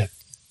bigger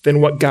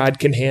than what God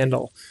can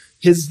handle.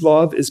 His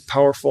love is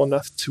powerful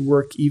enough to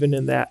work even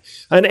in that.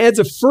 And it adds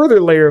a further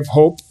layer of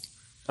hope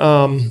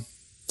when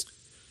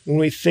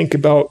we think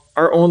about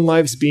our own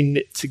lives being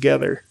knit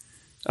together.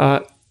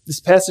 This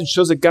passage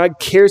shows that God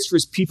cares for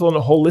his people in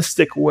a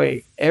holistic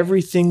way.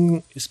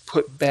 Everything is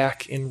put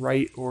back in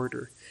right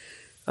order.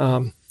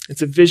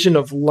 It's a vision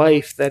of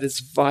life that is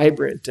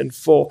vibrant and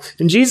full.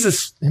 And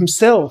Jesus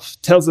himself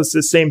tells us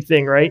the same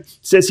thing, right? He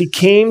says he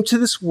came to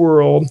this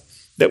world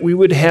that we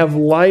would have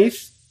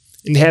life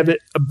and have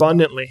it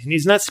abundantly. And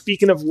he's not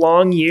speaking of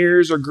long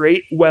years or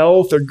great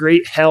wealth or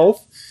great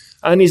health.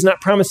 And he's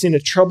not promising a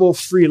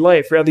trouble-free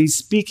life. Rather, he's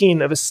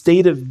speaking of a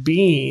state of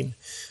being,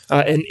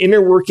 an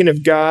inner working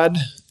of God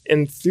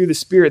and through the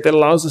Spirit that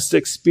allows us to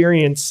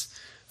experience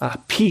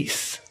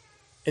peace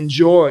and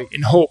joy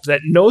and hope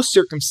that no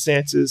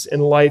circumstances in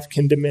life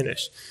can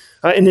diminish.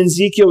 In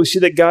Ezekiel, we see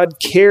that God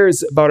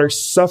cares about our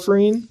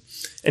suffering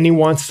and he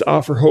wants to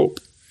offer hope.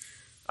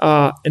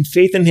 And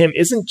faith in him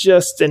isn't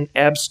just an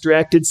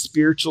abstracted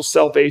spiritual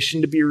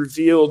salvation to be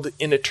revealed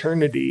in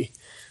eternity,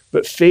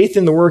 but faith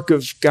in the work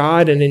of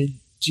God and in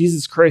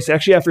Jesus Christ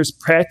actually offers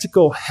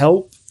practical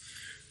help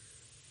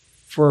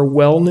for our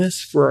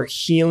wellness, for our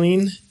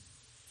healing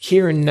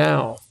here and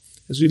now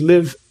as we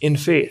live in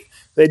faith.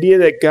 The idea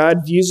that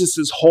God views us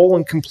as whole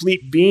and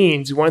complete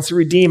beings who wants to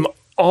redeem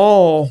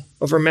all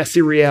of our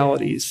messy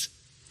realities.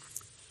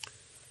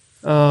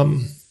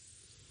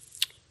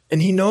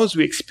 And he knows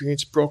we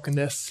experience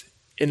brokenness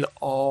in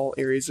all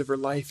areas of our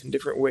life in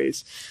different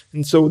ways.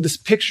 And so this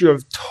picture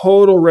of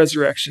total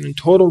resurrection and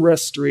total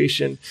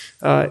restoration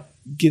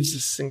gives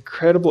us an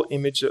incredible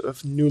image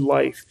of new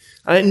life.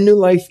 And new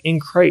life in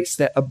Christ,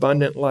 that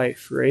abundant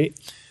life, right?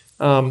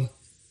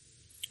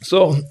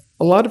 So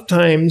a lot of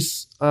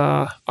times,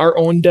 our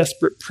own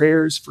desperate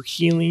prayers for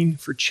healing,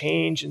 for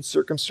change in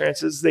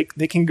circumstances,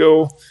 they can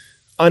go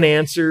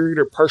unanswered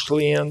or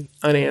partially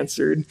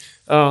unanswered.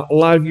 A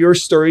lot of your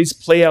stories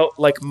play out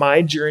like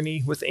my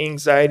journey with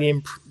anxiety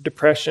and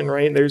depression,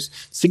 right? There's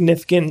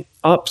significant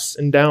ups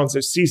and downs.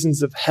 There's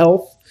seasons of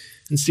health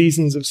and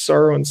seasons of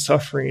sorrow and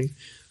suffering.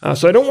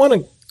 So I don't want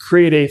to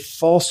create a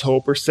false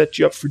hope or set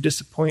you up for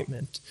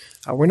disappointment.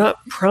 We're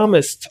not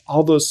promised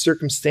all those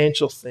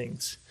circumstantial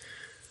things.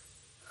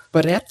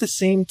 But at the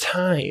same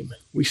time,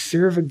 we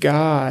serve a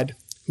God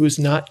who is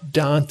not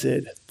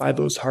daunted by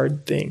those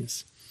hard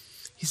things.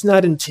 He's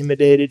not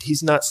intimidated.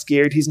 He's not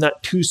scared. He's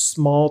not too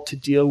small to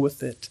deal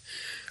with it.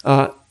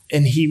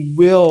 And he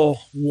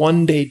will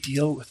one day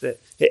deal with it.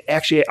 It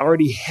actually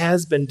already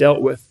has been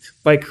dealt with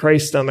by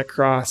Christ on the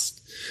cross.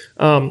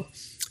 I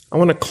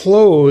want to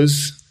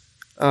close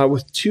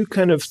with two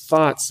kind of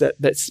thoughts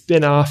that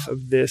spin off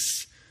of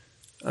this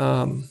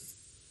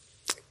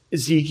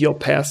Ezekiel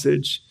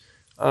passage.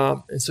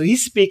 And so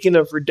he's speaking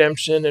of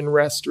redemption and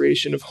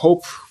restoration, of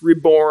hope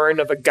reborn,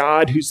 of a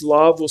God whose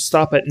love will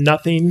stop at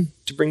nothing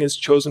to bring his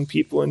chosen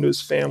people into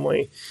his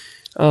family.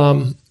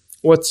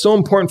 What's so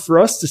important for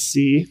us to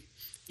see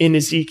in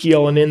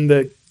Ezekiel and in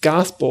the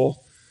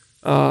gospel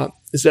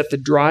is that the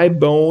dry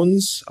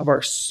bones of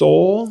our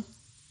soul,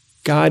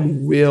 God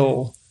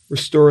will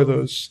restore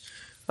those.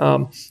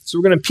 So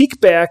we're going to peek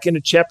back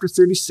into chapter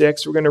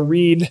 36. We're going to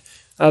read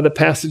the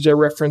passage I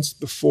referenced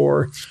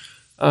before.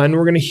 And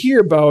we're going to hear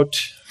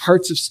about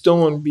hearts of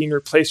stone being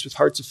replaced with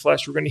hearts of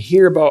flesh. We're going to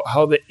hear about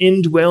how the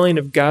indwelling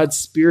of God's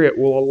Spirit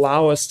will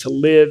allow us to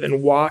live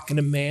and walk in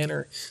a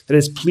manner that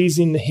is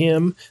pleasing to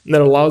him and that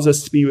allows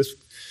us to be with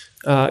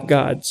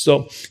God.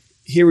 So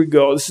here we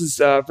go. This is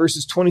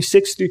verses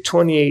 26 through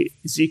 28,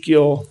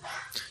 Ezekiel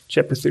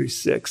chapter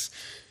 36.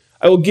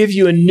 I will give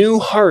you a new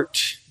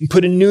heart and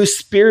put a new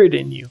spirit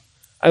in you.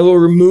 I will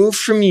remove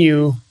from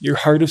you your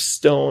heart of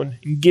stone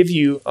and give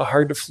you a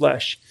heart of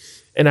flesh.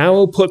 And I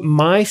will put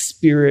my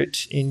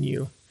spirit in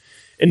you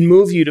and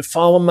move you to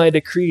follow my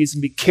decrees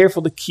and be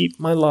careful to keep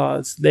my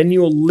laws. Then you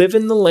will live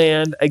in the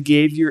land I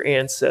gave your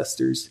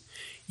ancestors.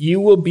 You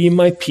will be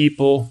my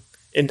people,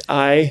 and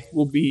I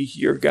will be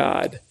your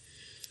God.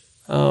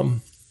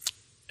 And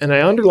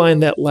I underline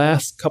that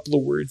last couple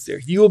of words there.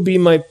 You will be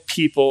my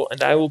people,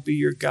 and I will be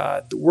your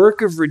God. The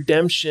work of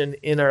redemption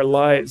in our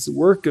lives, the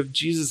work of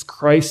Jesus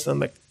Christ on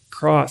the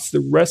cross,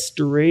 the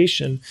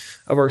restoration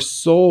of our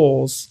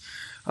souls,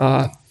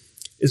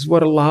 is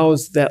what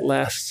allows that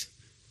last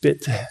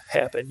bit to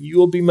happen. You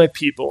will be my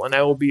people, and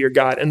I will be your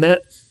God. And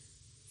that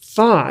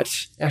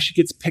thought actually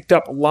gets picked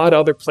up a lot of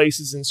other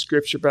places in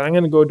Scripture, but I'm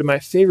going to go to my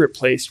favorite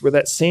place where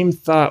that same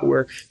thought,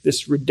 where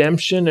this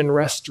redemption and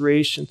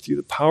restoration through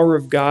the power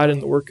of God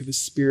and the work of his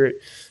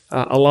Spirit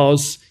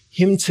allows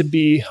him to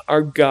be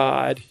our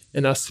God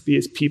and us to be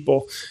his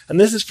people. And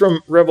this is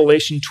from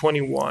Revelation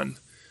 21.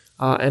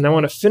 And I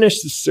want to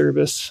finish the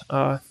service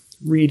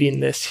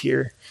reading this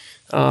here,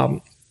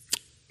 where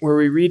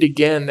we read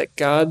again that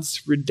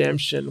God's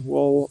redemption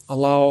will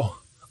allow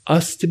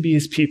us to be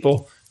his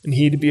people and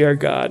he to be our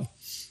God.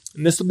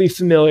 And this will be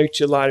familiar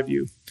to a lot of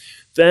you.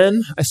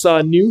 Then I saw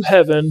a new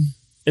heaven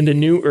and a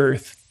new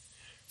earth.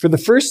 For the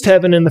first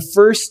heaven and the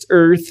first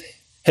earth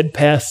had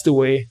passed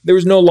away. There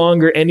was no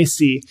longer any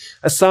sea.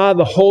 I saw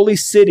the holy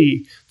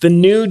city, the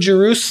new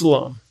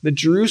Jerusalem, the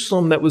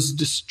Jerusalem that was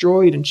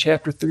destroyed in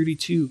chapter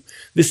 32.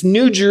 This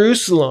new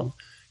Jerusalem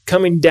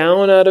coming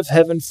down out of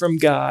heaven from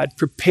God,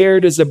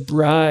 prepared as a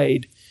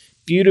bride,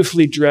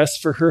 beautifully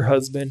dressed for her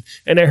husband.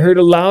 And I heard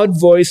a loud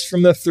voice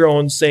from the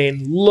throne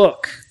saying,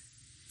 "Look,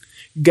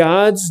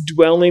 God's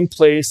dwelling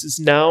place is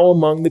now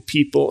among the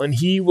people, and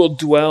he will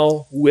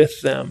dwell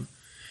with them.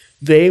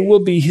 They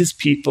will be his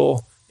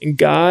people, and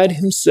God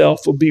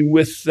himself will be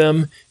with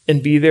them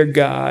and be their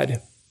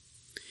God.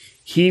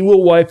 He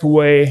will wipe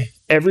away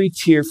every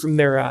tear from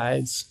their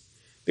eyes.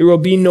 There will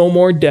be no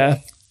more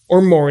death,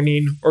 or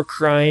mourning, or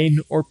crying,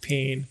 or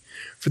pain,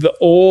 for the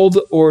old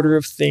order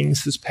of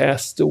things has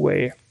passed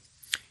away."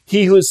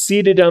 He who is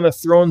seated on the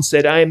throne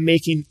said, "I am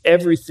making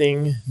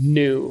everything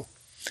new."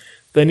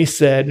 Then he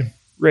said,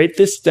 "Write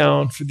this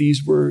down, for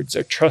these words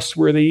are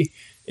trustworthy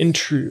and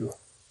true."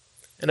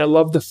 And I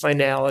love the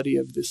finality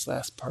of this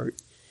last part.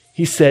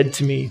 He said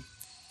to me,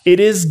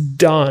 "It is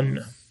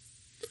done.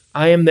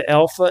 I am the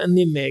Alpha and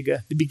the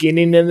Omega, the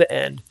beginning and the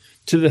end.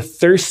 To the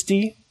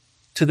thirsty,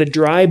 to the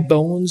dry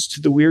bones,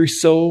 to the weary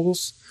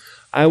souls,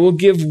 I will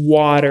give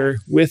water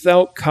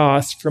without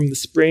cost from the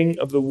spring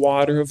of the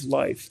water of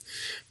life.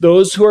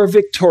 Those who are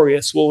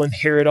victorious will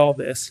inherit all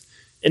this,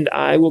 and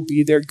I will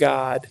be their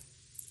God,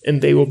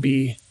 and they will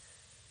be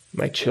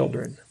my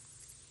children."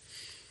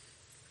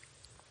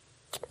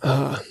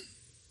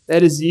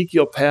 That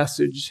Ezekiel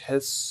passage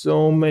has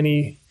so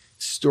many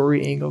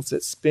story angles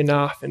that spin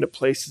off into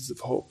places of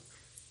hope,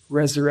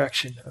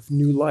 resurrection, of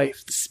new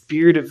life, the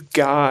Spirit of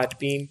God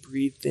being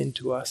breathed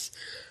into us.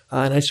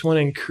 And I just want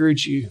to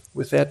encourage you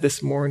with that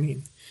this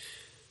morning.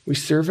 We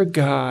serve a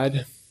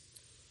God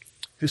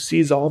who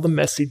sees all the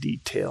messy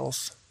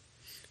details.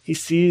 He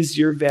sees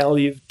your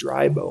valley of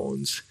dry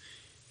bones.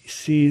 He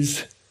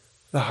sees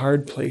the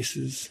hard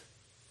places.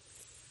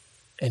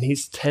 And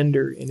he's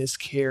tender in his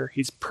care.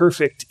 He's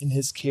perfect in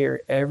his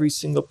care. Every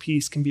single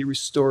piece can be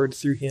restored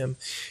through him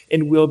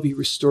and will be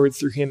restored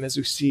through him, as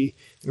we see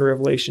in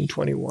Revelation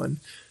 21.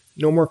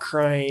 No more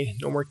crying,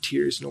 no more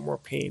tears, no more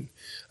pain.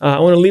 I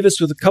want to leave us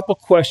with a couple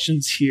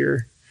questions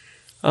here.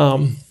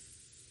 I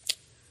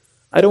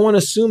don't want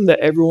to assume that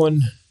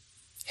everyone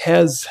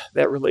has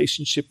that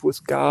relationship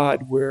with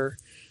God where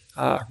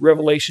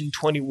Revelation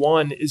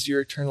 21 is your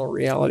eternal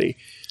reality.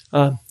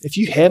 If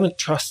you haven't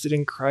trusted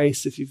in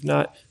Christ, if you've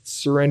not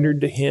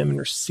surrendered to him and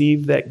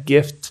received that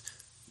gift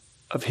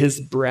of his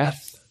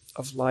breath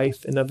of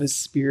life and of his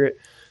Spirit,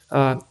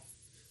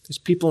 there's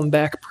people in the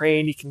back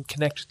praying. You can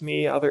connect with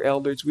me, other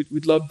elders.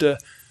 We'd love to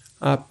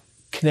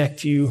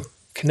connect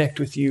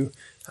with you,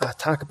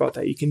 talk about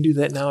that. You can do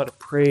that now to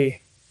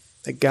pray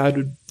that God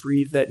would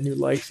breathe that new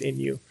life in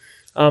you.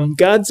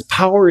 God's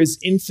power is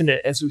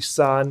infinite, as we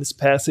saw in this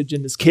passage,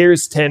 and his care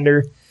is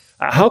tender.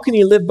 How can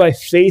you live by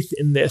faith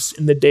in this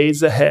in the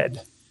days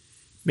ahead?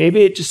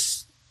 Maybe it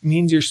just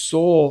means your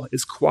soul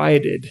is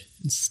quieted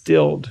and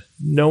stilled,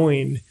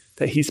 knowing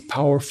that he's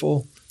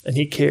powerful and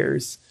he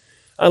cares.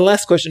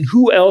 Last question,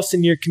 who else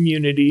in your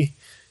community,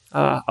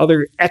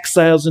 other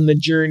exiles in the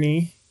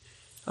journey,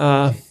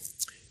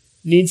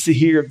 needs to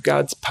hear of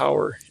God's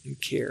power and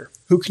care?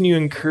 Who can you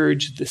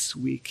encourage this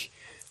week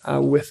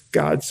with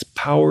God's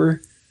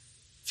power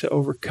to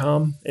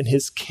overcome and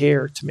his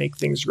care to make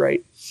things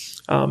right?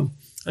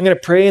 I'm going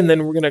to pray, and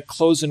then we're going to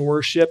close in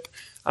worship.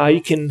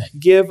 You can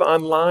give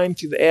online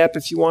through the app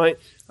if you want.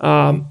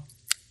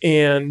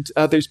 And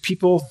there's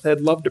people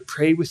that'd love to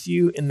pray with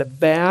you in the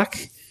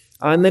back.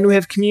 And then we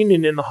have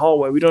communion in the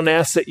hallway. We don't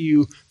ask that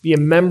you be a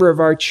member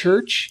of our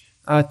church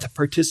to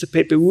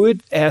participate, but we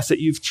would ask that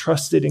you've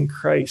trusted in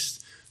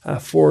Christ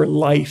for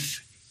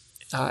life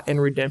and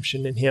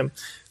redemption in him.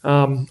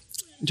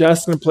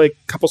 Josh's going to play a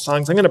couple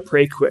songs. I'm going to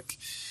pray quick.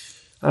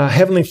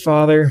 Heavenly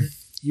Father,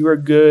 you are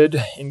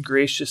good and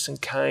gracious and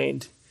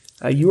kind.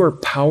 You are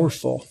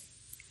powerful.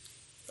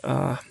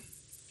 You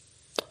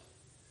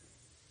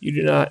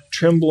do not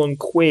tremble and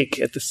quake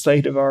at the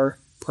sight of our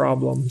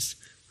problems.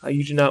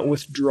 You do not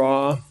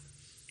withdraw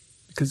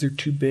because they're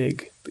too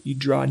big, but you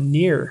draw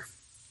near.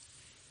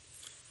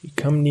 You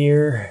come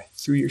near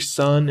through your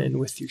Son and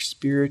with your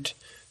Spirit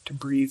to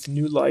breathe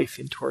new life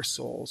into our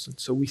souls. And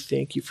so we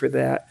thank you for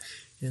that.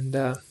 And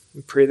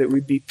we pray that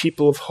we'd be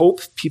people of hope,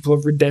 people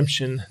of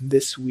redemption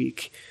this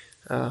week.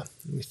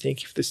 We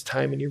thank you for this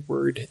time in your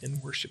word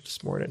and worship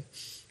this morning.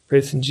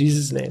 Pray this in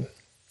Jesus' name.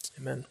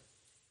 Amen.